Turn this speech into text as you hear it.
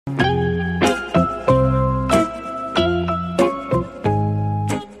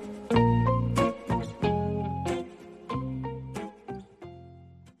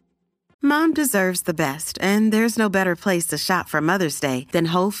Mom deserves the best, and there's no better place to shop for Mother's Day than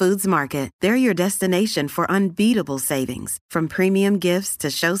Whole Foods Market. They're your destination for unbeatable savings, from premium gifts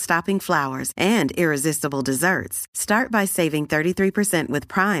to show-stopping flowers and irresistible desserts. Start by saving 33% with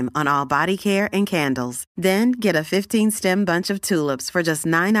Prime on all body care and candles. Then get a 15-stem bunch of tulips for just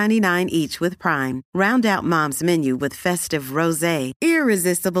 $9.99 each with Prime. Round out Mom's menu with festive rosé,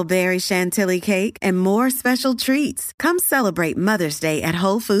 irresistible berry chantilly cake, and more special treats. Come celebrate Mother's Day at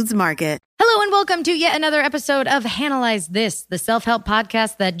Whole Foods Market. Hello and welcome to yet another episode of Analyze This, the self-help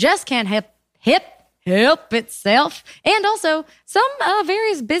podcast that just can't help itself, and also some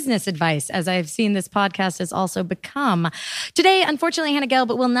various business advice, as I've seen this podcast has also become. Today, unfortunately, Hannah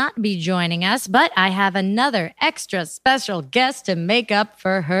Gelb will not be joining us, but I have another extra special guest to make up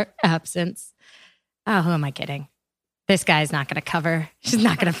for her absence. Oh, who am I kidding? This guy's not going to cover. She's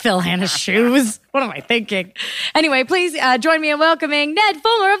not going to fill Hannah's shoes. What am I thinking? Anyway, please join me in welcoming Ned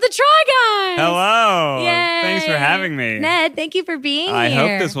Fulmer of the Try Guys. Hello. Yay. Thanks for having me. Ned, thank you for being here. I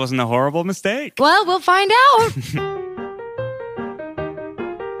hope this wasn't a horrible mistake. Well, we'll find out.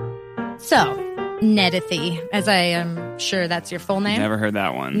 So, Nedithy, as I am sure that's your full name. Never heard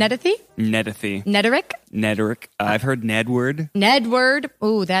that one. Nedithy? Nedithy. Nederick? Nederick. I've heard Nedward. Nedward.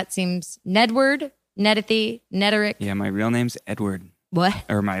 Ooh, that seems... Nedward? Nedithy? Nederick? Yeah, my real name's Edward. What?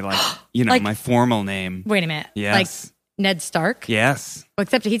 Or my, Like- my formal name. Wait a minute. Yes. Like Ned Stark? Yes. Well,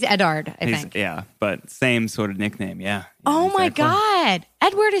 except he's Edard, I think. Yeah, but same sort of nickname, yeah. Oh my exactly. God.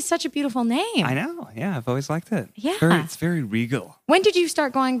 Edward is such a beautiful name. I know, yeah, I've always liked it. Yeah. It's very regal. When did you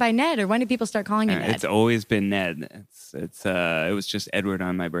start going by Ned, or when did people start calling you Ned? It's always been Ned. It was just Edward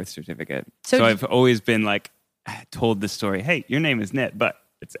on my birth certificate. So So I've always been told the story, hey, your name is Ned, but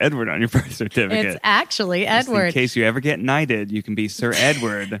it's Edward on your birth certificate. It's actually Just Edward. in case you ever get knighted, you can be Sir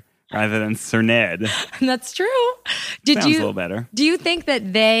Edward rather than Sir Ned. That's true. Sounds a little better. Do you think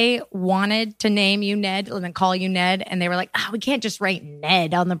that they wanted to name you Ned and then call you Ned, and they were like, we can't just write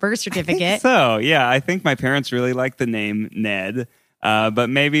Ned on the birth certificate? So, yeah, I think my parents really liked the name Ned, but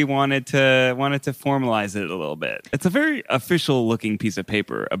maybe wanted to formalize it a little bit. It's a very official looking piece of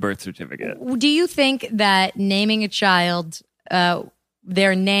paper, a birth certificate. Do you think that naming a child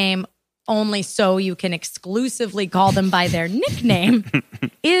their name only so you can exclusively call them by their nickname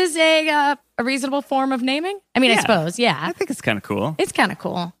is a reasonable form of naming? I mean, Yeah. I suppose, yeah. I think it's kind of cool. It's kind of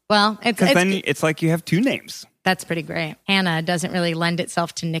cool. Well, Because then it's like you have two names. that's pretty great. Hannah doesn't really lend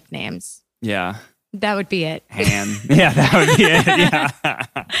itself to nicknames. Yeah. That would be it. Han. Yeah, that would be it. Yeah.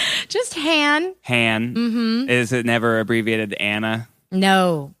 Just Han. Han. Mm-hmm. Is it never abbreviated Anna?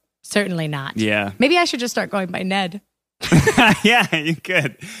 No, certainly not. Yeah. Maybe I should just start going by Ned. Yeah, you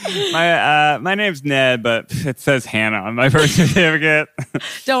could. My name's Ned, but it says Hannah on my birth certificate.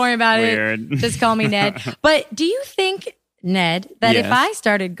 Don't worry about Weird. it. Just call me Ned. But do you think, Ned, that if Yes. I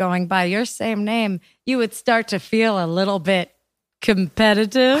started going by your same name, you would start to feel a little bit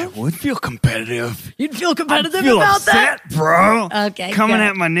competitive? Would feel competitive. You'd feel competitive Feel about upset, that? bro. Okay, Coming good.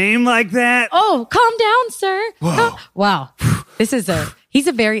 at my name like that. Oh, calm down, sir. Whoa. Wow. He's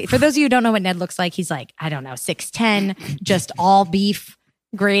a very, for those of you who don't know what Ned looks like, he's like, I don't know, 6'10", just all beef,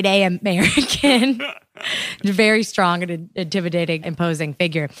 grade A American, very strong and intimidating, imposing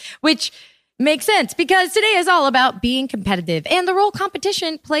figure, which makes sense because today is all about being competitive and the role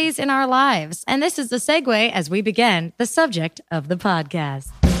competition plays in our lives. And this is the segue as we begin the subject of the podcast.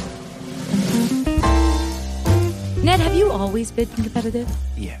 Ned, have you always been competitive?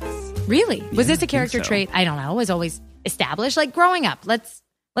 Yes. Really? Was Yeah, this a I think character so. trait? I don't know. Was always established, like growing up. Let's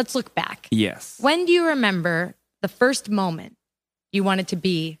look back. Yes. When do you remember the first moment you wanted to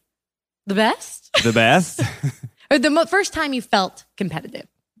be the best, The best. or the first time you felt competitive?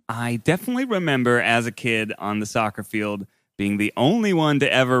 I definitely remember as a kid on the soccer field being the only one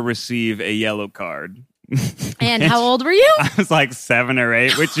to ever receive a yellow card. And how old were you? I was like 7 or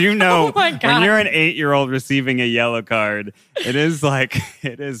 8, which you know, Oh my God. when you're an 8-year-old receiving a yellow card, it is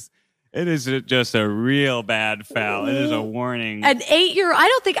just a real bad foul. It is a warning. An 8-year-old,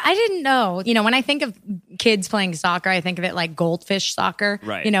 I didn't know. You know, when I think of kids playing soccer, I think of it like goldfish soccer.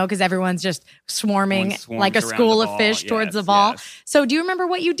 Right. You know, because everyone's just swarming Everyone swarms like a around school the of ball. fish towards Yes, the ball. yes. So do you remember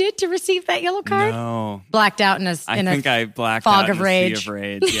what you did to receive that yellow card? No. Blacked out in I think I blacked fog out of in a rage. sea of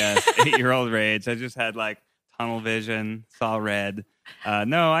rage. Yes, 8-year-old rage. I just had like tunnel vision, saw red.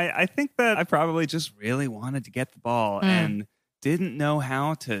 No, I think that I probably just really wanted to get the ball and didn't know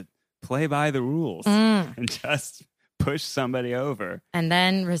how to play by the rules and just push somebody over. And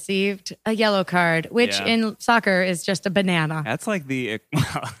then received a yellow card, which in soccer is just a banana. That's like yeah.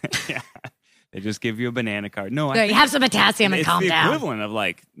 They just give you a banana card. No, You have some potassium and calm down. It's the down. equivalent of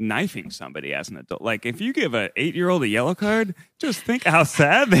like knifing somebody as an adult. Like if you give an 8-year-old a yellow card, just think how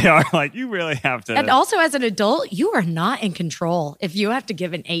sad they are. Like you really have to. And also as an adult, you are not in control if you have to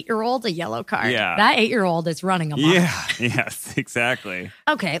give an 8-year-old a yellow card. Yeah. That 8-year-old is running amok. Yeah, yes, exactly.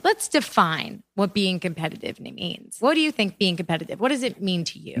 Okay, let's define what being competitive means. What do you think being competitive? What does it mean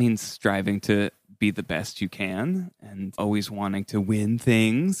to you? It means striving to be the best you can and always wanting to win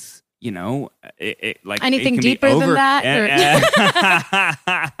things. You know, like anything deeper than that?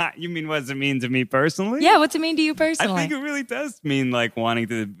 You mean what does it mean to me personally? Yeah, what's it mean to you personally? I think it really does mean like wanting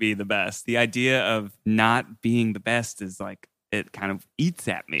to be the best. The idea of not being the best is like it kind of eats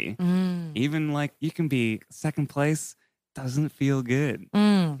at me. Even like you can be second place, doesn't feel good.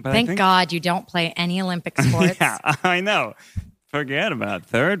 But Thank God you don't play any Olympic sports. Yeah, I know. Forget about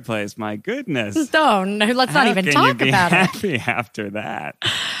third place. My goodness. No, let's not even talk about it. Happy after that.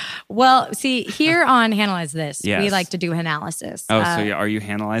 Well, see, here on Analyze This, Yes. we like to do analysis. Oh, so are you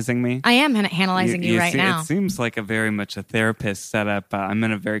analyzing me? I am analyzing you right now. It seems like very much a therapist setup. I'm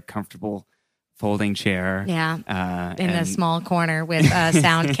in a very comfortable folding chair. Yeah, in a small corner with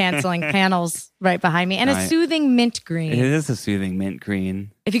sound canceling panels right behind me and a soothing mint green. It is a soothing mint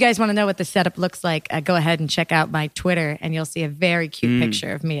green. If you guys want to know what the setup looks like, go ahead and check out my Twitter and you'll see a very cute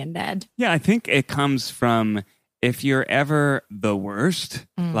picture of me and Ned. Yeah, I think it comes from if you're ever the worst,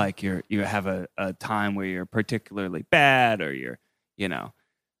 like you have a time where you're particularly bad or you're,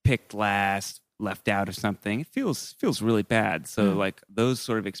 picked last, left out or something, it feels really bad. So like those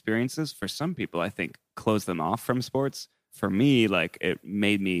sort of experiences for some people, I think close them off from sports. For me, like it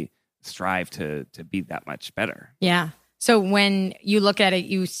made me strive to be that much better. Yeah. So when you look at it,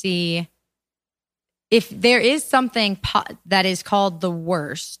 you see if there is something that is called the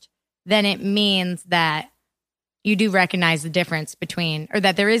worst, then it means that you do recognize the difference between, or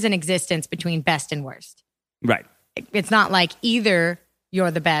that there is an existence between best and worst. Right. It's not like either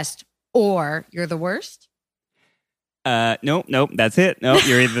you're the best or you're the worst. Nope. That's it. Nope.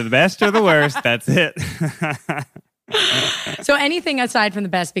 You're either the best or the worst. That's it. So anything aside from the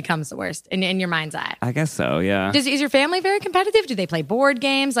best becomes the worst in your mind's eye. I guess so. Yeah. Is your family very competitive? Do they play board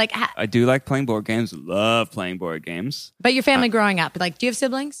games? Like, I do like playing board games. Love playing board games. But your family growing up, like, do you have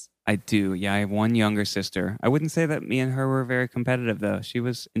siblings? I do. Yeah, I have one younger sister. I wouldn't say that me and her were very competitive, though. She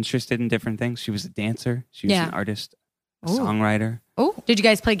was interested in different things. She was a dancer. She was an artist, a songwriter. Oh, did you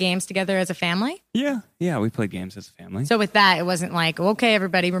guys play games together as a family? Yeah, we played games as a family. So with that, it wasn't like, okay,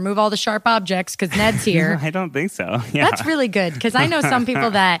 everybody, remove all the sharp objects because Ned's here. I don't think so. Yeah. That's really good because I know some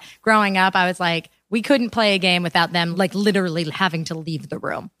people that growing up, I was like, we couldn't play a game without them like literally having to leave the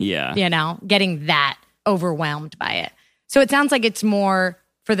room. Yeah. Getting that overwhelmed by it. So it sounds like it's more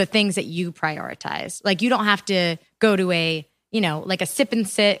for the things that you prioritize. Like you don't have to go to a, like a sip and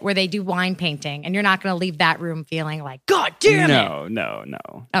sit where they do wine painting and you're not going to leave that room feeling like, God damn it.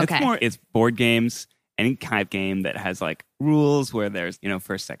 No. Okay. It's board games, any kind of game that has like rules where there's,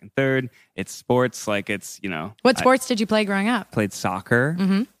 first, second, third. It's sports, like it's, What sports did you play growing up? Played soccer.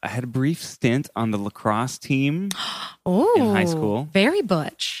 Mm-hmm. I had a brief stint on the lacrosse team in high school. Very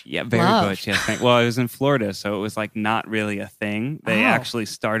butch. Yeah, very butch. Yes. Well, I was in Florida, so it was like not really a thing. They actually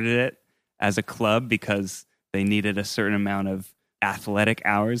started it as a club because they needed a certain amount of athletic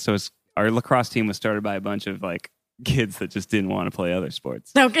hours. So our lacrosse team was started by a bunch of like kids that just didn't want to play other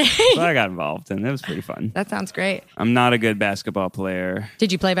sports. Okay. So I got involved and it was pretty fun. That sounds great. I'm not a good basketball player.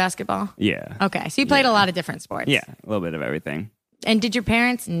 Did you play basketball? Yeah. Okay. So you played a lot of different sports. Yeah, a little bit of everything. And did your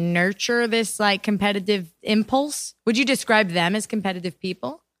parents nurture this like competitive impulse? Would you describe them as competitive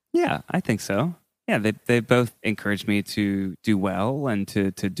people? Yeah, I think so. Yeah, they both encouraged me to do well and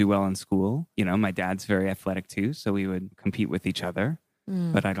to do well in school. My dad's very athletic too, so we would compete with each other.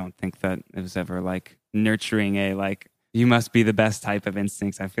 But I don't think that it was ever like nurturing a like, you must be the best type of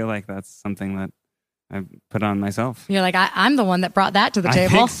instincts. I feel like that's something that I put on myself. You're like, I'm the one that brought that to the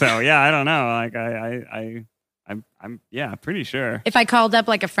table. I think so. Yeah, I don't know. Like I'm pretty sure. If I called up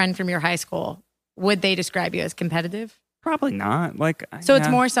like a friend from your high school, would they describe you as competitive? Probably not. Like, so it's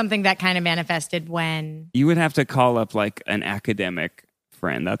more something that kind of manifested when you would have to call up like an academic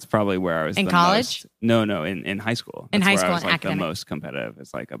friend. That's probably where I was in college. No, in high school. In high school, I was like academic. The most competitive.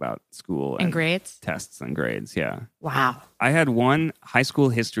 It's like about school and grades, tests and grades. Yeah. Wow. I had one high school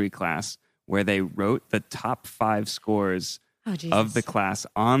history class where they wrote the top 5 scores of the class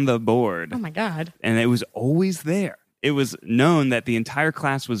on the board. Oh my God! And it was always there. It was known that the entire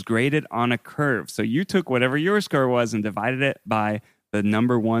class was graded on a curve. So you took whatever your score was and divided it by the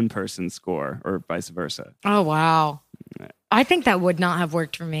number one person's score or vice versa. Oh, wow. I think that would not have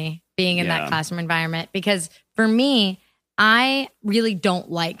worked for me being in that Yeah. classroom environment because for me, I really don't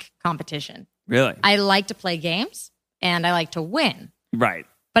like competition. Really? I like to play games and I like to win, Right.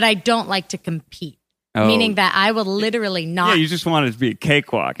 but I don't like to compete. Oh. Meaning that I will literally not. Yeah, you just want it to be a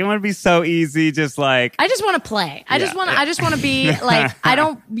cakewalk. You want it to be so easy, just like I just want to play. I just want to be like, I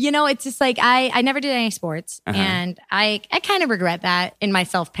don't, it's just like, I never did any sports and I kind of regret that in my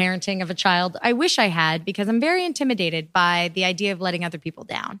self-parenting of a child. I wish I had because I'm very intimidated by the idea of letting other people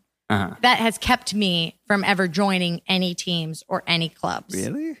down. That has kept me from ever joining any teams or any clubs.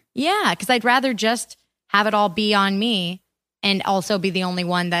 Really? Yeah, because I'd rather just have it all be on me and also be the only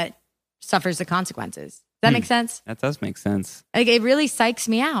one that suffers the consequences. Does that make sense? That does make sense. Like it really psychs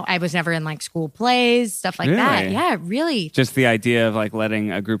me out. I was never in like school plays, stuff like that. Really? Yeah, it really Just the idea of like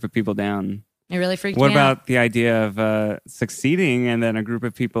letting a group of people down. freaked What me out. about the idea of succeeding and then a group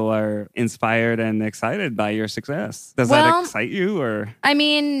of people are inspired and excited by your success? Does that Well, excite you or? I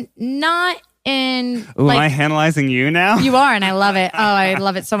mean, not in Ooh, like am I analyzing you now? you are, and I love it. Oh, I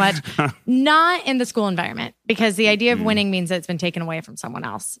love it so much. Not in the school environment because the idea of winning means that it's been taken away from someone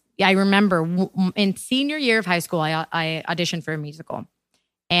else. Yeah, I remember in senior year of high school, I auditioned for a musical,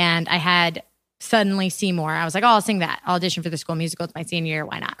 and I had Suddenly Seymour. I was like, oh, I'll sing that. I'll audition for the school musical. It's my senior year.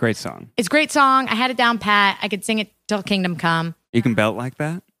 Why not? Great song. It's a great song. I had it down pat. I could sing it till Kingdom Come. You can belt like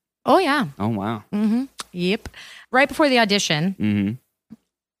that? Oh yeah. Oh, wow. Yep. Right before the audition, Mm-hmm.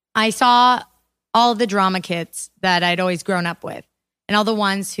 I saw all the drama kids that I'd always grown up with and all the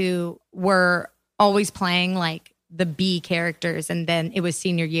ones who were always playing like the B characters. And then it was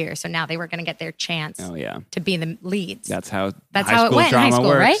senior year. So now they were going to get their chance Oh, yeah. to be the leads. That's how That's high how it school went in high drama school,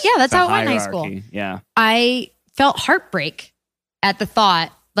 works. right? Yeah, that's It's a how it went in high school. hierarchy. Yeah. I felt heartbreak at the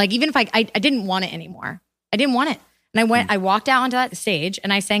thought, like even if I didn't want it anymore. I didn't want it. And I walked out onto that stage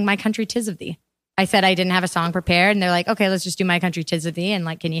and I sang My Country 'Tis of Thee. I said I didn't have a song prepared and they're like, okay, let's just do My Country 'Tis of Thee. And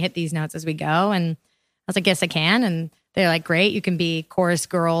like, can you hit these notes as we go? And I was like, yes, I can. And they're like, great. You can be chorus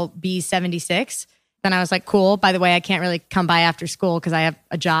girl B76. Then I was like, cool. By the way, I can't really come by after school because I have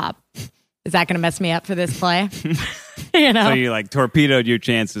a job. Is that going to mess me up for this play? You know? So you like torpedoed your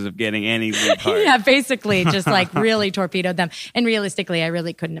chances of getting any lead part. Yeah, basically just like really torpedoed them. And realistically, I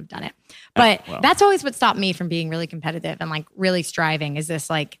really couldn't have done it. But well. that's always what stopped me from being really competitive and like really striving is this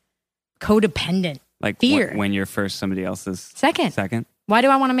like codependent Like fear. when you're first, somebody else is Second. second. Why do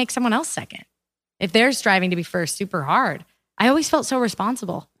I want to make someone else second? If they're striving to be first super hard, I always felt so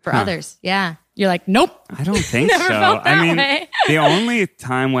responsible for others. Yeah. You're like, nope. I don't think Never so. felt that I mean, way. the only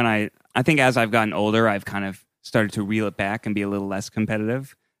time when I think as I've gotten older, I've kind of started to reel it back and be a little less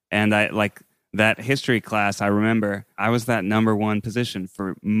competitive. And I like that history class. I remember I was that number one position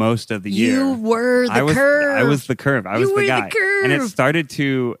for most of the year. You were the curve. I was the curve. I was You were the the guy. And it curve. started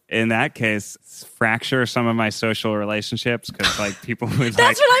to, in that case, fracture some of my social relationships because like people would That's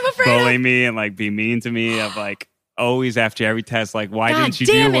like what I'm afraid bully of. me and like be mean to me of like always after every test, like, why God didn't you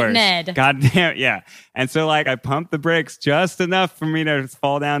damn do it, worse? Ned. God damn, yeah. And so like I pumped the brakes just enough for me to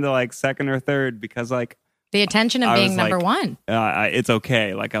fall down to like second or third because like The attention of I being was number like, one. it's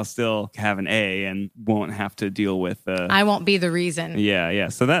okay. Like I'll still have an A and won't have to deal with I won't be the reason. yeah.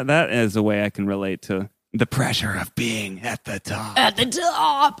 So that is a way I can relate to the pressure of being at the top. At the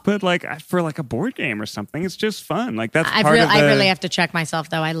top. But like for like a board game or something, it's just fun. Like that's I part of the. I really have to check myself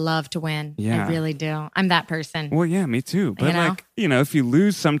though. I love to win. Yeah. I really do. I'm that person. Well, yeah, me too. But You know? like if you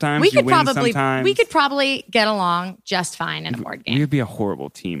lose sometimes, we you could win probably sometimes. get along just fine in a board game. We'd be a horrible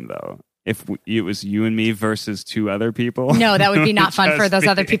team though if it was you and me versus two other people. No, that would be not fun for Just those be-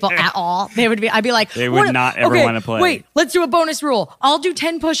 other people at all. They would be. I'd be like, They would not ever okay, wanna play. Wait, let's do a bonus rule. I'll do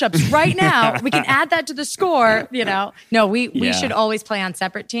 10 push-ups right now. We can add that to the score. No, we Yeah. should always play on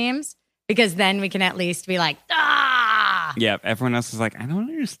separate teams because then we can at least be like, Yeah, everyone else is like, I don't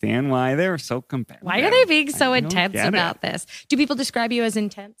understand why they're so competitive. why are they being so I don't intense get it. about this? Do people describe you as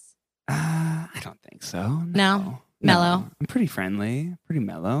intense? I don't think so. No? Mellow? I'm pretty friendly, pretty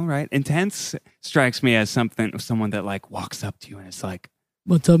mellow, right? Intense strikes me as someone that like walks up to you and is like,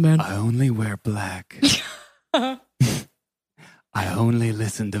 What's up, man? I only wear black. I only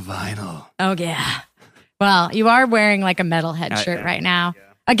listen to vinyl. Oh, yeah. Well, you are wearing like a metalhead shirt right now. Yeah.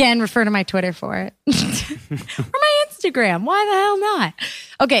 Again, refer to my Twitter for it. Or my Instagram. Why the hell not?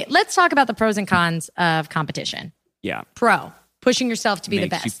 Okay, let's talk about the pros and cons of competition. Yeah. Pro, pushing yourself to be the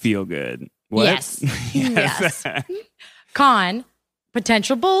Makes best. you feel good. What? Yes. Yes. Con,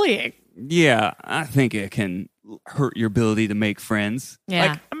 potential bullying. Yeah, I think it can hurt your ability to make friends.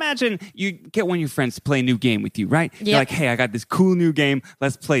 Yeah. Like, imagine you get one of your friends to play a new game with you, right? You're Yep. like, hey, I got this cool new game.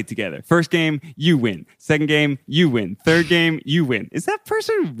 Let's play it together. First game, you win. Second game, you win. Third game, you win. Is that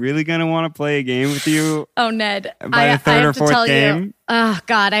person really going to want to play a game with you? Oh, Ned. By the third or fourth game? Oh,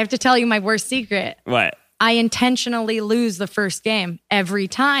 God. I have to tell you my worst secret. What? I intentionally lose the first game every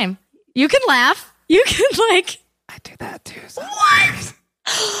time. You can laugh. You can I do that too. What?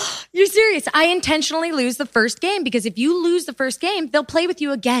 You're serious. I intentionally lose the first game because if you lose the first game, they'll play with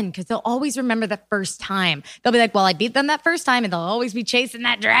you again because they'll always remember the first time. They'll be like, well, I beat them that first time, and they'll always be chasing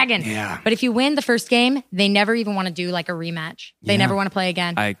that dragon. Yeah. But if you win the first game, they never even want to do like a rematch. They Yeah. never want to play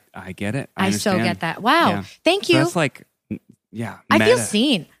again. I get it. I so understand. get that. Wow. Yeah. Thank So you. that's like, yeah. I feel meta.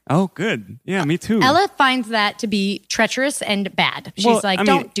 seen. Oh, good. Yeah, me too. Ella finds that to be treacherous and bad. She's like,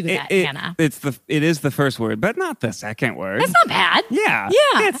 don't do that, Hannah. It is the first word, but not the second word. It's not bad. Yeah.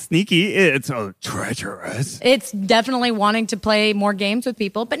 Yeah. It's sneaky. It's treacherous. It's definitely wanting to play more games with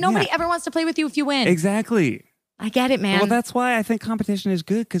people, but nobody ever wants to play with you if you win. Exactly. I get it, man. Well, that's why I think competition is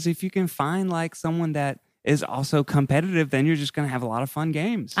good, because if you can find like someone that is also competitive, then you're just going to have a lot of fun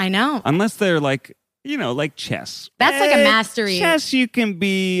games. I know. Unless they're like, like chess. That's like a mastery. Chess, you can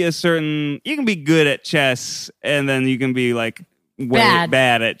be good at chess, and then you can be like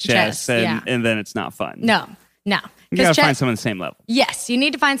bad at chess, and then it's not fun. No. You gotta find someone on the same level. Yes, you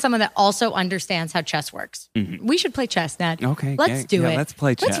need to find someone that also understands how chess works. Mm-hmm. We should play chess, Ned. Okay, let's do it. Let's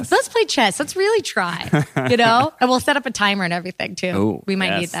play chess. Let's play chess. Let's really try. And we'll set up a timer and everything too. Oh, we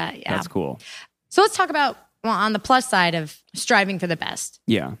might need that. Yeah, that's cool. So let's talk about on the plus side of striving for the best.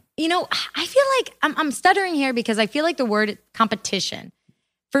 Yeah. I feel like I'm stuttering here because I feel like the word competition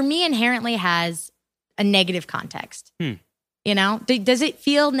for me inherently has a negative context. Does it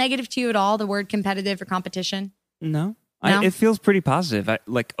feel negative to you at all, the word competitive or competition? No. No? It feels pretty positive.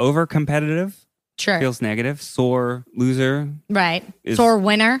 Like over competitive Sure. feels negative. Sore loser. Right. Is Sore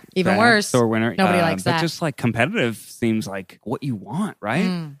winner, even bad. worse. Sore winner. Nobody likes but that. just like competitive seems like what you want,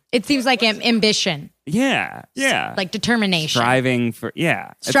 right? It seems like ambition, Yeah. Yeah. like determination. Striving for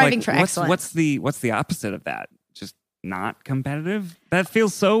It's Striving like, for what's, excellence. What's the opposite of that? Just not competitive? That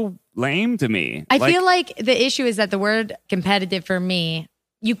feels so lame to me. I feel like the issue is that the word competitive for me,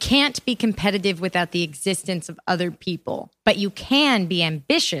 you can't be competitive without the existence of other people, but you can be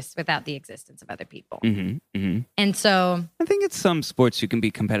ambitious without the existence of other people. And so I think it's some sports you can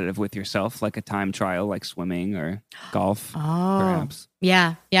be competitive with yourself, like a time trial, like swimming or golf, perhaps.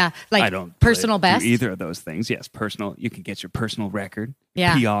 yeah, like I don't personal do best. either of those things. Yes, personal. You can get your personal record.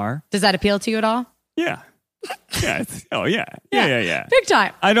 Yeah. PR. Does that appeal to you at all? Yeah. Yeah. Yeah. Big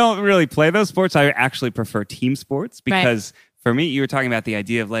time. I don't really play those sports. I actually prefer team sports because for me, you were talking about the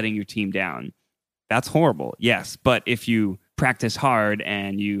idea of letting your team down. That's horrible. Yes. But if you practice hard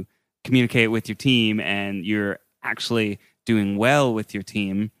and you communicate with your team and you're actually doing well with your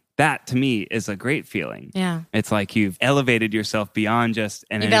team, that to me is a great feeling. Yeah. It's like you've elevated yourself beyond just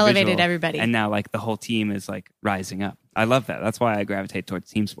an You've individual, elevated everybody. and now like the whole team is like rising up. I love that. That's why I gravitate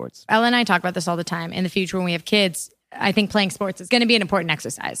towards team sports. Ella and I talk about this all the time. In the future, when we have kids, I think playing sports is going to be an important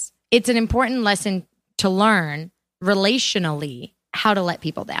exercise. It's an important lesson to learn relationally how to let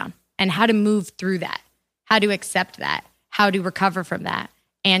people down and how to move through that, how to accept that, how to recover from that,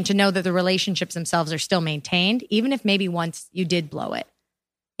 and to know that the relationships themselves are still maintained, even if maybe once you did blow it.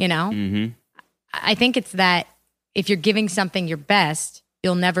 I think it's that if you're giving something your best,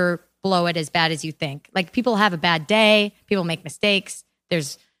 you'll never blow it as bad as you think. Like people have a bad day, people make mistakes,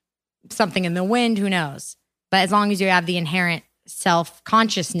 there's something in the wind, who knows? But as long as you have the inherent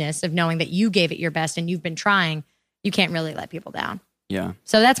self-consciousness of knowing that you gave it your best and you've been trying, you can't really let people down. Yeah.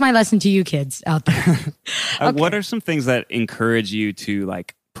 So that's my lesson to you kids out there. What are some things that encourage you to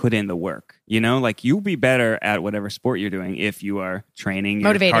like put in the work? Like you'll be better at whatever sport you're doing if you are training your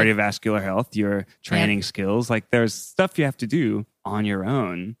Motivated. cardiovascular health, your training skills. Like there's stuff you have to do on your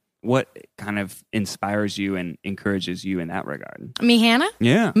own. What kind of inspires you and encourages you in that regard? Me, Hannah?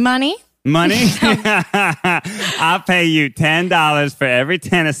 Yeah. Money? I'll pay you $10 for every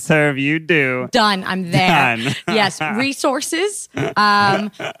tennis serve you do. Done. I'm there. Done. Yes. Resources,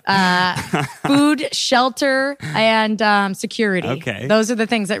 food, shelter, and security. Okay. Those are the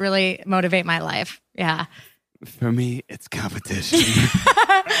things that really motivate my life. Yeah. For me, it's competition.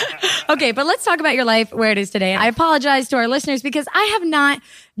 Okay, but let's talk about your life where it is today. I apologize to our listeners because I have not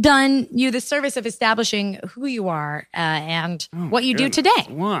done you the service of establishing who you are and what you do today.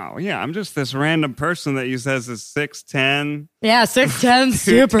 Wow. Yeah. I'm just this random person that you says is 6'10". Yeah, 6'10",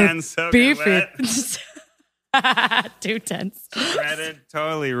 super 210 soaking beefy. wet. 210. Shredded,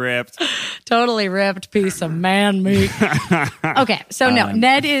 totally ripped. Totally ripped piece of man meat. Okay, so no,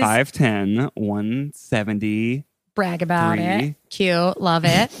 Ned is 5'10", 170 Brag about 3. it. Cute. Love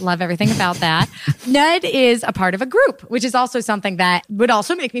it. Love everything about that. Ned is a part of a group, which is also something that would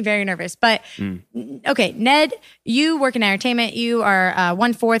also make me very nervous. But okay, Ned, you work in entertainment. You are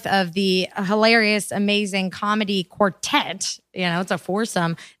 1/4 of the hilarious, amazing comedy quartet. You know, it's a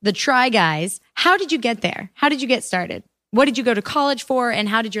foursome. The Try Guys. How did you get there? How did you get started? What did you go to college for, and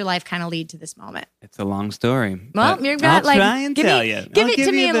how did your life kind of lead to this moment? It's a long story. Well, you're I'll got like try and tell you. Give I'll it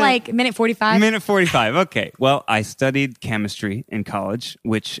to me in like minute 45. Minute 45. Okay. Well, I studied chemistry in college,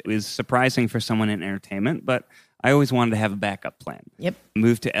 which is surprising for someone in entertainment, but I always wanted to have a backup plan. Yep.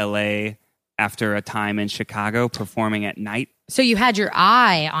 Moved to LA after a time in Chicago performing at night. So you had your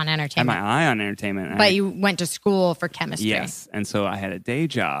eye on I had entertainment, my eye on entertainment. but you went to school for chemistry. Yes. And so I had a day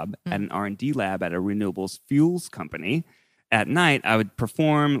job at an R&D lab at a renewables fuels company. At night, I would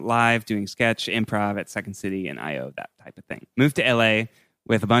perform live doing sketch, improv at Second City and IO, that type of thing. Moved to LA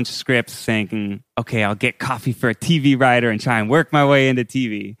with a bunch of scripts thinking, okay, I'll get coffee for a TV writer and try and work my way into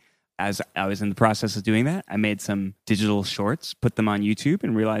TV. As I was in the process of doing that, I made some digital shorts, put them on YouTube,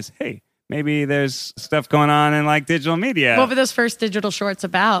 and realized, hey, maybe there's stuff going on in like digital media. What were those first digital shorts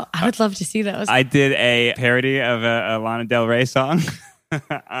about? I would love to see those. I did a parody of a Lana Del Rey song.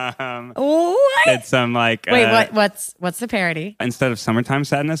 What? Did some like Wait, what's the parody? instead of Summertime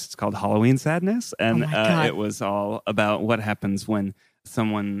Sadness, it's called Halloween Sadness, and my God. it was all about what happens when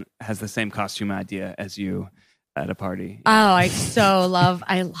someone has the same costume idea as you at a party. Oh, I love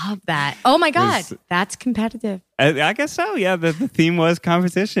that. Oh my God, that's competitive. I guess so. Yeah, the theme was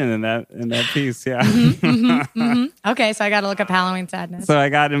competition in that piece. Yeah. Okay, so I got to look up Halloween Sadness. So I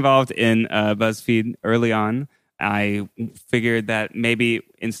got involved in BuzzFeed early on. I figured that maybe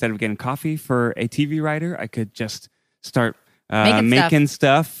instead of getting coffee for a TV writer, I could just start making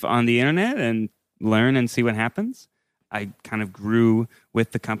stuff on the internet and learn and see what happens. I kind of grew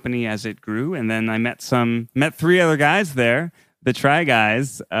with the company as it grew, and then I met 3 other guys there, the Try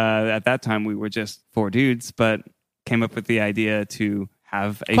Guys. At that time, we were just 4 dudes, but came up with the idea to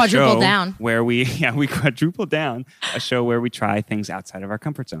have a Quadruple show down. where we quadrupled down, a show where we try things outside of our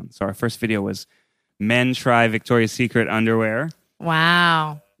comfort zone. So our first video was Men Try Victoria's Secret Underwear.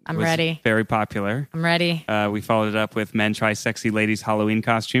 Wow. I'm was ready. Very popular. I'm ready. We followed it up with Men Try Sexy Ladies Halloween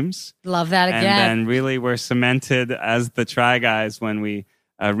Costumes. Love that again. And then really were cemented as the Try Guys when we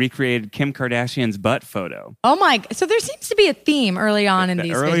recreated Kim Kardashian's butt photo. Oh my! So there seems to be a theme early on in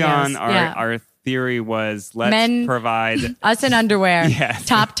these videos. Early on, our theory was let's provide us in underwear. Yes.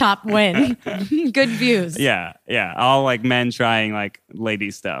 Top win. Good views. Yeah. All like men trying like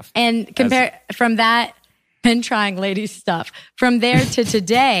lady stuff. And compare from that men trying lady stuff from there to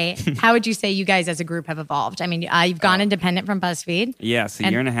today. How would you say you guys as a group have evolved? I mean, you've gone independent from BuzzFeed. Yes, a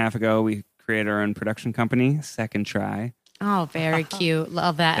year and a half ago, we created our own production company, Second Try. Oh, very cute.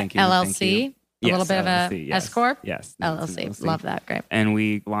 Love that. Thank you. LLC. Thank you. A little bit LLC, of a yes. S Corp? Yes. LLC. Love that. Great. And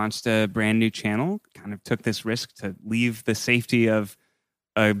we launched a brand new channel, kind of took this risk to leave the safety of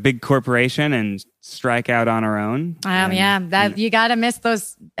a big corporation and strike out on our own. You got to miss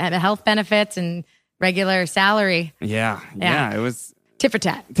those health benefits and regular salary. Yeah. It was tit for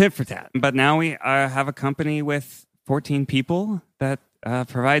tat. But now we have a company with 14 people that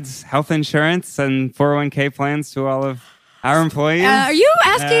provides health insurance and 401k plans to all of our employees. Are you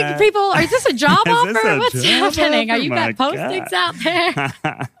asking people, is this a job offer? What's happening? Offer? Are you got postings out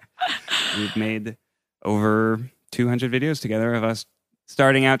there? We've made over 200 videos together of us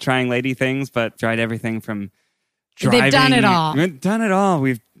starting out trying lady things, but tried everything from driving. They've done it all. We've done it all.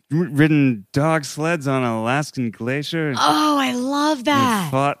 We've ridden dog sleds on an Alaskan glacier. Oh, I love that.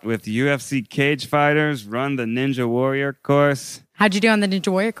 We've fought with UFC cage fighters, run the Ninja Warrior course. How'd you do on the Ninja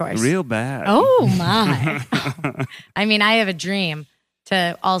Warrior course? Real bad. Oh, my. I mean, I have a dream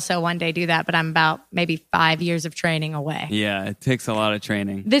to also one day do that, but I'm about maybe 5 years of training away. Yeah, it takes a lot of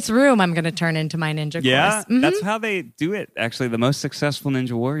training. This room I'm going to turn into my ninja course. Yeah, that's how they do it. Actually, the most successful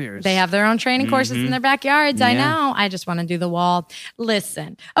Ninja Warriors. They have their own training courses in their backyards. I know. I just want to do the wall.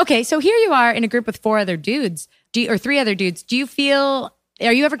 Listen. Okay, so here you are in a group with 4 other dudes, or 3 other dudes. Do you feel...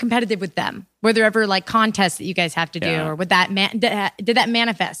 Are you ever competitive with them? Were there ever like contests that you guys have to do, or would that did that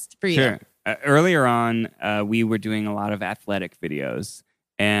manifest for you? Sure. Earlier on, we were doing a lot of athletic videos,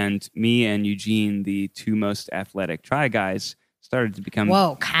 and me and Eugene, the 2 most athletic Try Guys, started to become.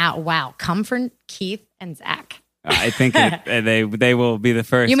 Whoa! Wow! Come from Keith and Zach. I think they will be the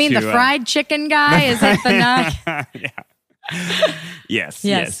first. You mean the fried chicken guy? Is it the nug? Yeah.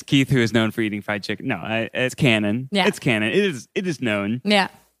 Yes. Keith, who is known for eating fried chicken. No, it's canon. Yeah. It's canon. It is known. Yeah.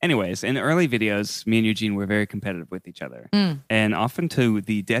 Anyways, in the early videos, me and Eugene were very competitive with each other. And often to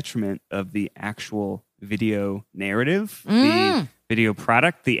the detriment of the actual video narrative, the video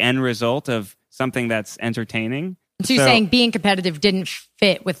product, the end result of something that's entertaining. So you're saying being competitive didn't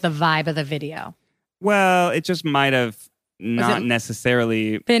fit with the vibe of the video? Well, it just might have not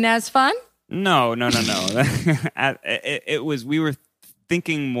necessarily been as fun. No. It was, we were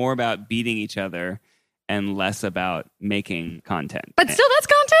thinking more about beating each other and less about making content. But still, that's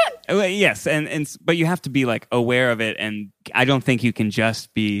content. Yes, but you have to be like aware of it, and I don't think you can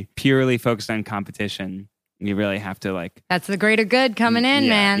just be purely focused on competition. You really have to like. That's the greater good coming in,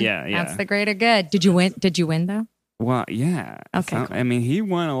 man. Yeah. That's the greater good. Did you win? Did you win though? Well, yeah. Okay. So, cool. I mean, he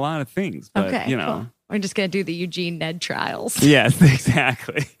won a lot of things, but cool. We're just gonna do the Eugene Ned trials. Yes,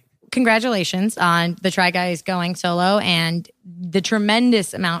 exactly. Congratulations on the Try Guys going solo and the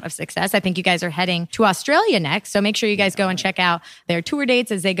tremendous amount of success. I think you guys are heading to Australia next. So make sure you guys go and check out their tour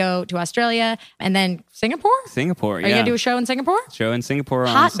dates as they go to Australia and then Singapore. Are you going to do a show in Singapore? Show in Singapore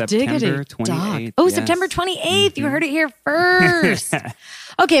on September 28th. Oh, yes. September 28th. You heard it here first.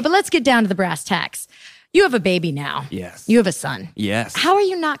 Okay, but let's get down to the brass tacks. You have a baby now. Yes. You have a son. Yes. How are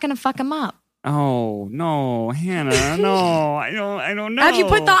you not going to fuck him up? Oh, no, Hannah, no, I don't know. Have you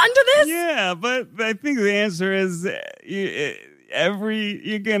put thought into this? Yeah, but I think the answer is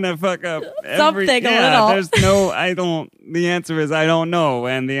you're gonna fuck up something a little. The answer is I don't know.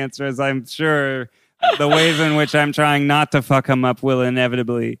 And the answer is I'm sure the ways in which I'm trying not to fuck him up will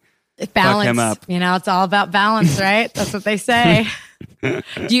inevitably fuck him up. You know, it's all about balance, right? That's what they say. Are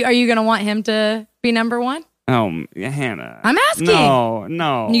you going to want him to be number one? Oh, Hannah. I'm asking.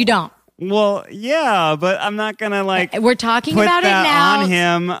 No. You don't. Well, yeah, but I'm not gonna We're talking put about it that now. on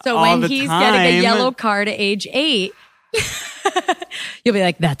him. So all when the he's time. getting a yellow card at age 8, you'll be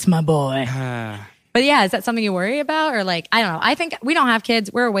like, "That's my boy." But yeah, is that something you worry about, or I don't know? I think we don't have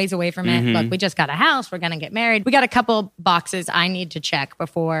kids. We're a ways away from it. Look, we just got a house. We're gonna get married. We got a couple boxes I need to check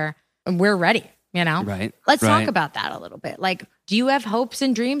before we're ready. You know, right? Let's talk about that a little bit. Do you have hopes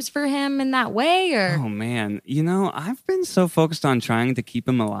and dreams for him in that way, or? Oh man, I've been so focused on trying to keep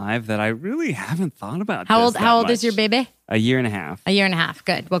him alive that I really haven't thought about. How old is your baby? A year and a half. A year and a half.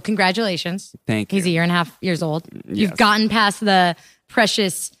 Good. Well, congratulations. Thank you. He's a year and a half years old. Yes. You've gotten past the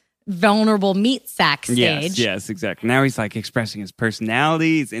precious, vulnerable meat sack stage. Yes, exactly. Now he's expressing his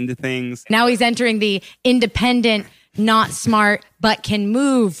personality. He's into things. Now he's entering the independent, not smart, but can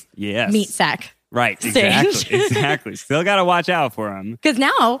move meat sack. Right, stage. Exactly. Still got to watch out for him. Because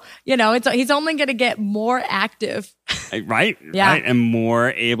now, he's only going to get more active. Right? Yeah. Right, and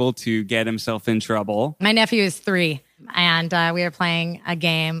more able to get himself in trouble. My nephew is 3, and we were playing a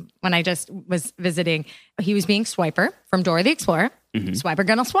game when I just was visiting. He was being Swiper from Dora the Explorer. Swiper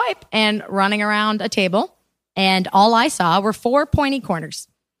gonna swipe, and running around a table. And all I saw were 4 pointy corners.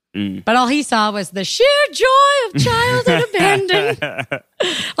 But all he saw was the sheer joy of childhood abandon.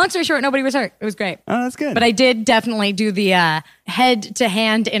 Long story short, nobody was hurt. It was great. Oh, that's good. But I did definitely do the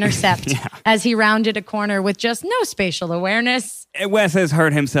head-to-hand intercept as he rounded a corner with just no spatial awareness. Wes has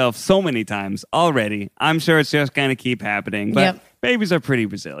hurt himself so many times already. I'm sure it's just going to keep happening. But babies are pretty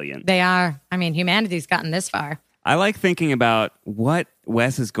resilient. They are. I mean, humanity's gotten this far. I like thinking about what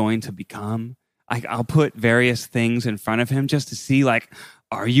Wes is going to become. I'll put various things in front of him just to see,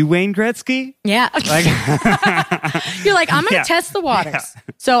 are you Wayne Gretzky? Yeah. You're I'm going to test the waters. Yeah.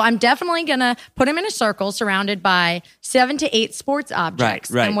 So I'm definitely going to put him in a circle surrounded by 7 to 8 sports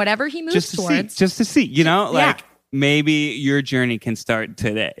objects. Right. And whatever he moves towards. Just to see, maybe your journey can start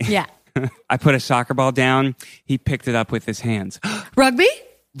today. Yeah. I put a soccer ball down. He picked it up with his hands. Rugby?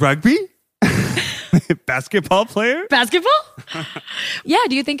 Basketball player? Basketball? Yeah.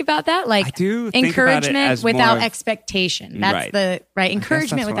 Do you think about that? I do think encouragement about it as without more expectation. That's the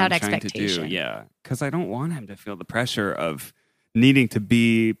encouragement without expectation. Yeah. Because I don't want him to feel the pressure of needing to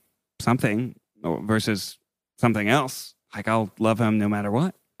be something versus something else. I'll love him no matter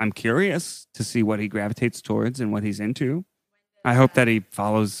what. I'm curious to see what he gravitates towards and what he's into. I hope that he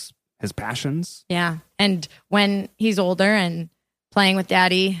follows his passions. Yeah. And when he's older and playing with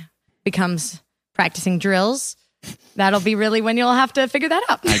daddy becomes practicing drills, that'll be really when you'll have to figure that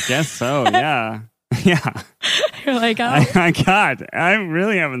out. I guess so, yeah. Yeah. You're I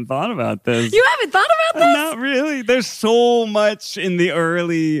really haven't thought about this. You haven't thought about this? Not really. There's so much in the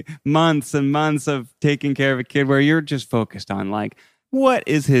early months and months of taking care of a kid where you're just focused on what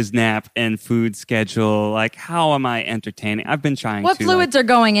is his nap and food schedule? How am I entertaining? I've been trying what fluids are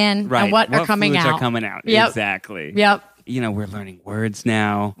going in and what are coming out. What fluids are coming out. Yep. Exactly. Yep. We're learning words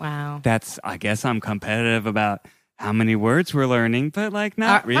now. Wow. I guess I'm competitive about how many words we're learning, but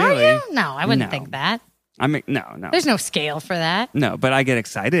not really. Are you? No, I wouldn't think that. No. There's no scale for that. No, but I get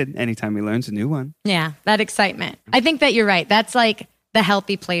excited anytime he learns a new one. Yeah, that excitement. I think that you're right. That's the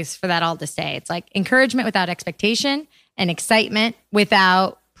healthy place for that all to stay. It's encouragement without expectation and excitement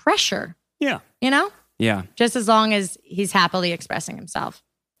without pressure. Yeah. Yeah. Just as long as he's happily expressing himself.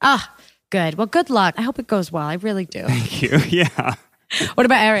 Ah, good. Well, good luck. I hope it goes well. I really do. Thank you. Yeah. What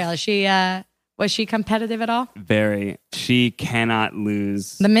about Ariel? Was she competitive at all? Very. She cannot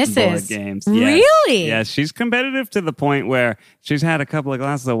lose the misses board games. Really? Yes, she's competitive to the point where she's had a couple of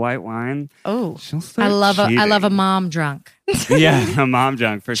glasses of white wine. Oh, she'll start I love a mom drunk. Yeah, a mom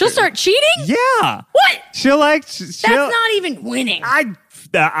drunk for She'll sure. start cheating? Yeah. What? That's not even winning.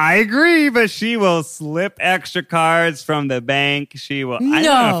 I agree, but she will slip extra cards from the bank. She will. No. I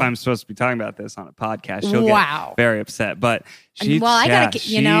don't know if I'm supposed to be talking about this on a podcast. She'll get very upset. But I gotta,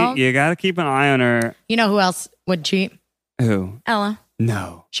 you got to keep an eye on her. You know who else would cheat? Who? Ella.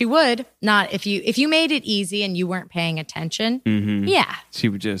 No. She would not if you made it easy and you weren't paying attention. Mm-hmm. Yeah. She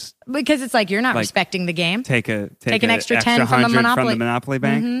would just because it's like you're not respecting the game. Take an extra 10 from the Monopoly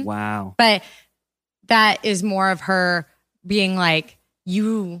bank. Mm-hmm. Wow. But that is more of her being like,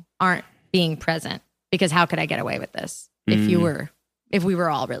 you aren't being present because how could I get away with this if we were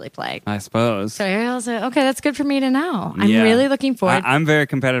all really playing? I suppose. So Ariel's like, okay, that's good for me to know. I'm really looking forward. I'm very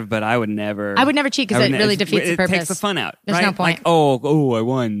competitive, but I would never cheat because it really defeats the purpose. It takes the fun out. There's right? no point. Like, I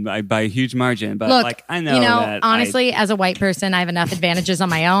won by a huge margin. But look, I know that honestly, as a white person, I have enough advantages on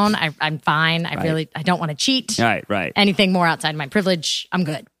my own. I'm fine. I don't want to cheat. Right. Anything more outside my privilege, I'm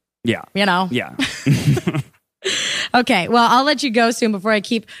good. Yeah. Yeah. Okay, well, I'll let you go soon before I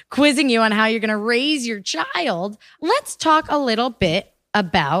keep quizzing you on how you're going to raise your child. Let's talk a little bit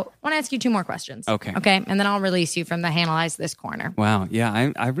about, I want to ask you 2 more questions. Okay. And then I'll release you from the Analyze This corner. Wow.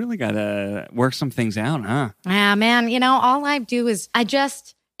 Yeah, I really got to work some things out, huh? Yeah, man. All I do is I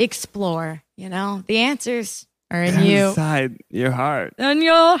just explore, The answers are in you. Inside your heart. In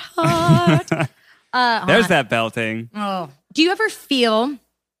your heart. There's that belting. Oh. Do you ever feel...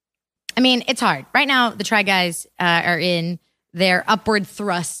 it's hard. Right now, the Try Guys are in their upward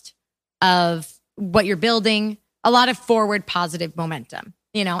thrust of what you're building, a lot of forward positive momentum,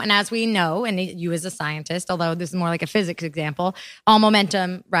 and as we know, and you as a scientist, although this is more like a physics example, all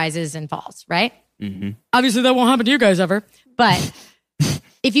momentum rises and falls, right? Mm-hmm. Obviously, that won't happen to you guys ever. But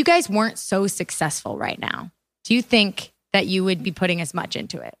if you guys weren't so successful right now, do you think that you would be putting as much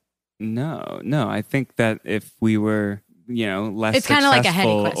into it? No. I think that if we were... less it's kind of like a heady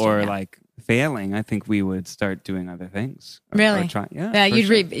successful question, or yeah. like failing, I think we would start doing other things. Really?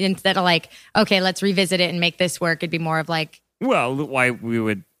 You'd instead of like, okay, let's revisit it and make this work. It'd be more of like, well, why we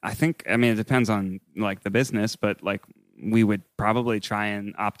would? I think. It depends on like the business, but like we would probably try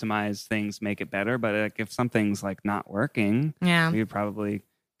and optimize things, make it better. But like if something's like not working, we would probably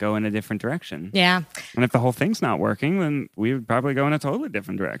go in a different direction. Yeah. And if the whole thing's not working, then we would probably go in a totally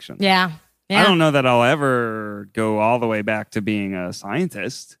different direction. Yeah. I don't know that I'll ever go all the way back to being a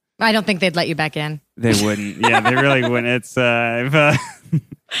scientist. I don't think they'd let you back in. They wouldn't. Yeah, they really wouldn't. It's I've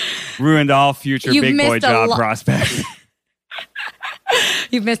ruined all future big boy job prospects.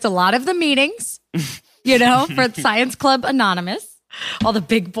 You've missed a lot of the meetings, for Science Club Anonymous. All the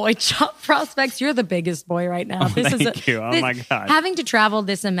big boy job prospects. You're the biggest boy right now. Thank you. Oh my God. Having to travel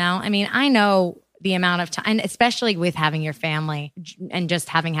this amount. I know the amount of time, and especially with having your family and just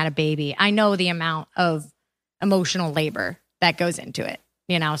having had a baby, I know the amount of emotional labor that goes into it,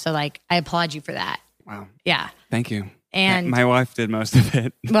 so like, I applaud you for that. Wow. Yeah. Thank you. And my wife did most of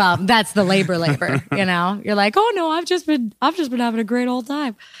it. Well, that's the labor, you're like, oh no, I've just been having a great old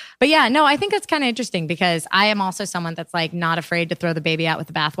time. But yeah, no, I think that's kind of interesting because I am also someone that's like not afraid to throw the baby out with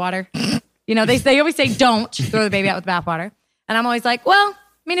the bathwater. They always say, don't throw the baby out with the bathwater. And I'm always like, well,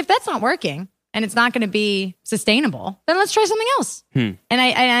 if that's not working, and it's not going to be sustainable, then let's try something else. And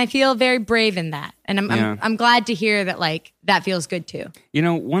I feel very brave in that. And I'm glad to hear that like that feels good too.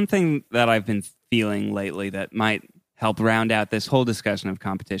 One thing that I've been feeling lately that might help round out this whole discussion of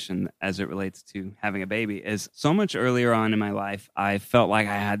competition as it relates to having a baby is so much earlier on in my life, I felt like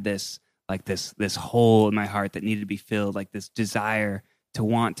I had this hole in my heart that needed to be filled, like this desire to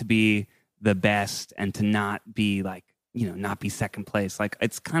want to be the best and to not be like, not be second place. Like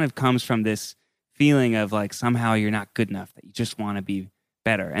it's kind of comes from this feeling of like somehow you're not good enough, that you just want to be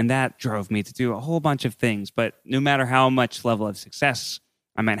better. And that drove me to do a whole bunch of things. But no matter how much level of success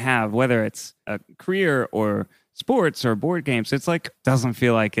I might have, whether it's a career or sports or board games, it's like, doesn't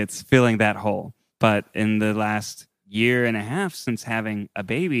feel like it's filling that hole. But in the last year and a half since having a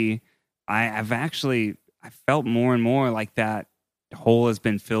baby, I felt more and more like that hole has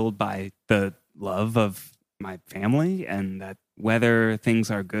been filled by the love of my family, and that whether things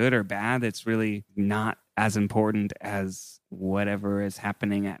are good or bad, it's really not as important as whatever is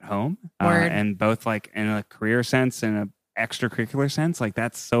happening at home. And both like in a career sense and an extracurricular sense, like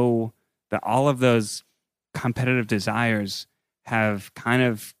that's so that all of those competitive desires have kind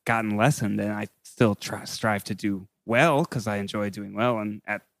of gotten lessened, and I still strive to do well because I enjoy doing well. And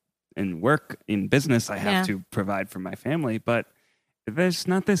in work, in business, I have to provide for my family. But there's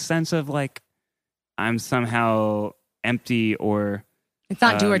not this sense of like I'm somehow empty or... It's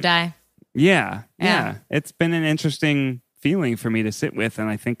not do or die. Yeah. It's been an interesting feeling for me to sit with. And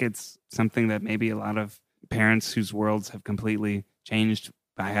I think it's something that maybe a lot of parents whose worlds have completely changed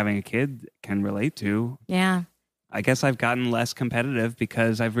by having a kid can relate to. Yeah. I guess I've gotten less competitive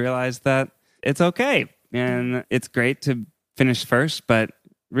because I've realized that it's okay. And it's great to finish first, but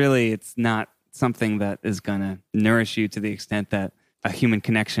really it's not something that is going to nourish you to the extent that a human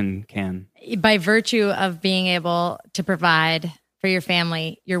connection can. By virtue of being able to provide for your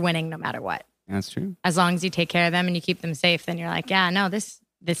family, you're winning no matter what. That's true. As long as you take care of them and you keep them safe, then you're like, yeah, no, this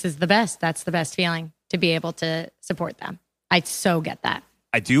is the best. That's the best feeling, to be able to support them. I so get that.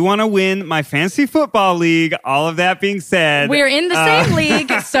 I do want to win my fantasy football league. All of that being said, we're in the same league,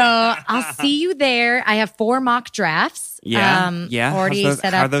 so I'll see you there. I have 4 mock drafts. Already set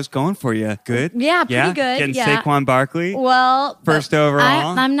up. How are those going for you? Good? Yeah, pretty good. Getting Saquon Barkley? Well, first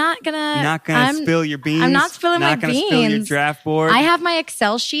overall? I'm not going to... You're not going to spill your beans? I'm not spilling my beans. Not going to spill your draft board? I have my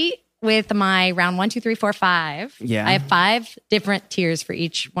Excel sheet with my round 1, 2, 3, 4, 5. Yeah. I have 5 different tiers for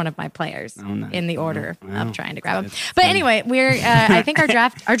each one of my players in the order of trying to grab them. But anyway, we're I think our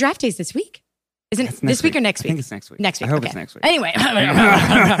draft day is this week. Isn't it this week or next week? I think it's next week. Next week. I hope it's next week. Anyway,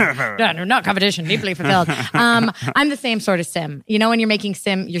 not competition, deeply fulfilled. I'm the same sort of sim. You know, when you're making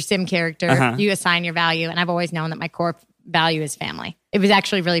your sim character, you assign your value. And I've always known that my core value is family. It was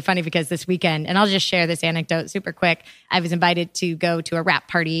actually really funny because this weekend, and I'll just share this anecdote super quick. I was invited to go to a rap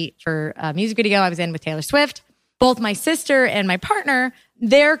party for a music video I was in with Taylor Swift. Both my sister and my partner,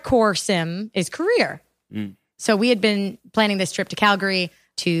 their core sim is career. So we had been planning this trip to Calgary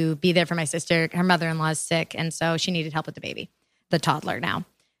to be there for my sister. Her mother-in-law is sick, and so she needed help with the baby, the toddler now.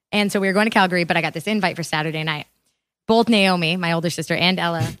 And so we were going to Calgary, but I got this invite for Saturday night. Both Naomi, my older sister, and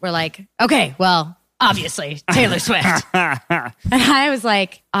Ella were like, okay, well, obviously, Taylor Swift. And I was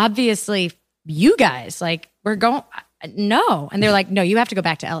like, obviously, you guys, like, we're going, no. And they're like, no, you have to go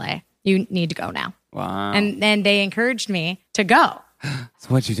back to LA. You need to go now. Wow. And then they encouraged me to go. So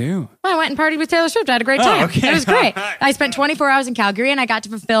what'd you do? Well, I went and partied with Taylor Swift. I had a great time. Okay. It was great. I spent 24 hours in Calgary and I got to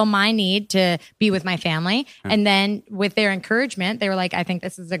fulfill my need to be with my family. And then with their encouragement, they were like, I think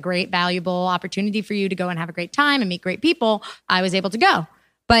this is a great, valuable opportunity for you to go and have a great time and meet great people. I was able to go.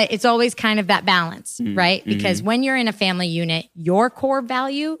 But it's always kind of that balance, right? Because when you're in a family unit, your core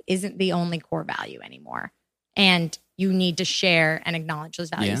value isn't the only core value anymore. And you need to share and acknowledge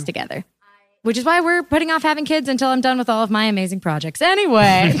those values together. Which is why we're putting off having kids until I'm done with all of my amazing projects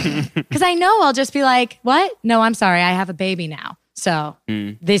anyway. Because I know I'll just be like, what? No, I'm sorry. I have a baby now. So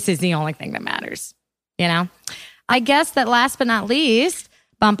this is the only thing that matters. You know? I guess that last but not least,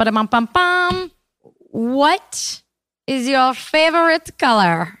 bum-ba-da-bum-bum-bum, what is your favorite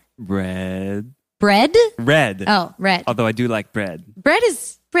color? Red. Bread? Red. Oh, red. Although I do like bread. Bread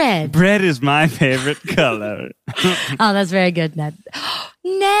is bread. Bread is my favorite color. Oh, that's very good, Ned.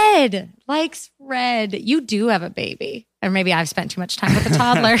 Ned likes red. You do have a baby. Or maybe I've spent too much time with a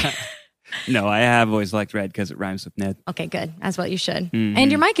toddler. No, I have always liked red because it rhymes with Ned. Okay, good. That's what you should.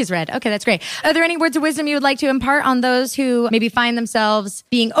 And your mic is red. Okay, that's great. Are there any words of wisdom you would like to impart on those who maybe find themselves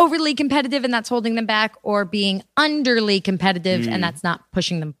being overly competitive and that's holding them back, or being underly competitive and that's not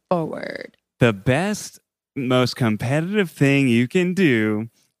pushing them forward? The best, most competitive thing you can do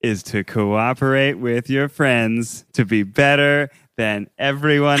is to cooperate with your friends to be better than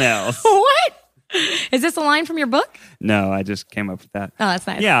everyone else. What? Is this a line from your book? No, I just came up with that. Oh, that's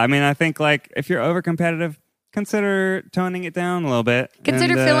nice. Yeah, I mean, I think like if you're over competitive, consider toning it down a little bit.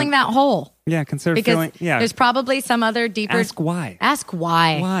 Consider filling that hole. Yeah, consider because filling. Yeah, there's probably some other deeper. Ask why. Ask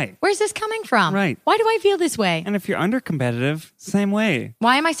why. Why? Where's this coming from? Right. Why do I feel this way? And if you're under competitive, same way.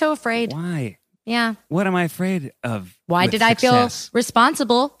 Why am I so afraid? Why? Yeah. What am I afraid of? Why did I feel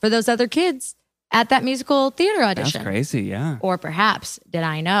responsible for those other kids at that musical theater audition? That's crazy, yeah. Or perhaps did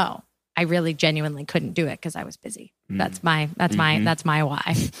I know I really genuinely couldn't do it because I was busy? That's my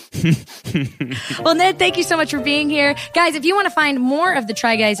why. Well, Ned, thank you so much for being here. Guys, if you want to find more of the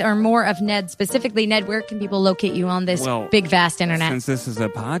Try Guys or more of Ned specifically, Ned, where can people locate you on this big, vast internet? Since this is a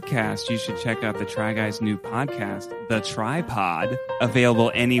podcast, you should check out the Try Guys' new podcast, The Tripod,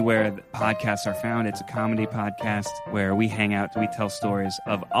 available anywhere that podcasts are found. It's a comedy podcast where we hang out, we tell stories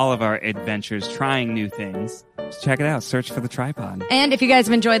of all of our adventures, trying new things. Just check it out. Search for The Tripod. And if you guys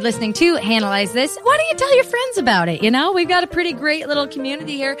have enjoyed listening to Analyze This, why don't you tell your friends about it? great. We've got a pretty great little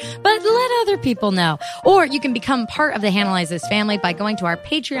community here, but let other people know. Or you can become part of the Hanalyze This family by going to our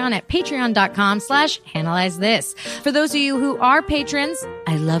Patreon at patreon.com/Hanalyze This. For those of you who are patrons,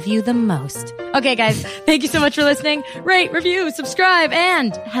 I love you the most. Okay, guys, thank you so much for listening. Rate, review, subscribe,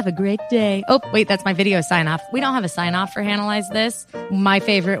 and have a great day. Oh, wait, that's my video sign off. We don't have a sign off for Hanalyze This. My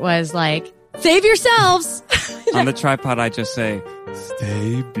favorite was like, save yourselves. On the tripod, I just say,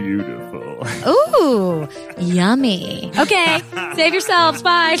 stay beautiful. Ooh, yummy. Okay, save yourselves.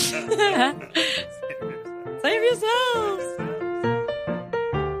 Bye. Save yourselves.